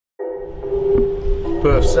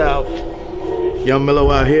Perth South, Young Mellow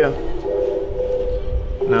out here.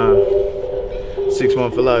 Nah,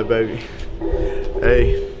 6-1 for life, baby.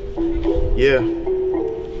 Hey, yeah.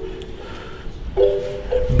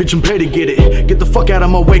 Bitch, I'm paid to get it. Get the fuck out of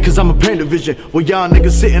my way, cause I'm a pain division. Well, y'all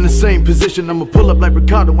niggas sit in the same position. I'ma pull up like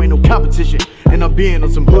Ricardo, ain't no competition. And I'm being on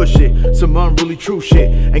some bullshit, some unruly true shit.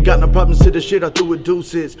 Ain't got no problems to the shit I threw with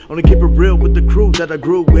deuces. Only keep it real with the crew that I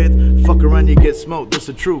grew with. Fuck around, you get smoked, that's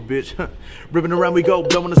the truth, bitch. Ripping around we go,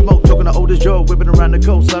 blowing the smoke. Talking to oldest Joe, whipping around the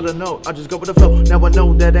coast. I don't know, I just go with the flow. Now I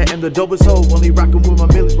know that I am the dopest hoe. Only rocking with my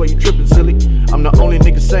millions while you tripping, silly. I'm the only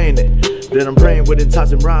nigga saying it. That I'm praying with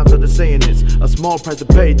enticing rhymes, I'm just saying it's a small price to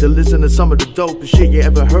pay to listen to some of the dopest shit you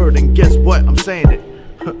ever heard. And guess what, I'm saying it.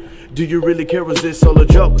 Do you really care, or is this all a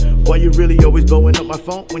joke? Why you really always blowing up my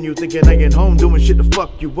phone when you thinking I ain't home doing shit to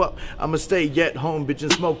fuck you up? I'ma stay at home, bitch,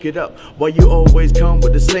 and smoke it up. Why you always come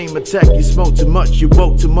with the same attack? You smoke too much, you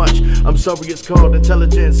woke too much. I'm sorry it's called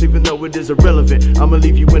intelligence, even though it is irrelevant. I'ma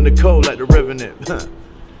leave you in the cold like the Revenant.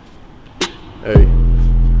 Hey,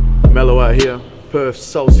 Mellow out here, Perth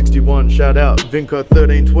Soul 61, shout out, Vinca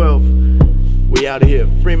 1312. We out of here,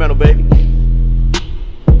 free metal, baby.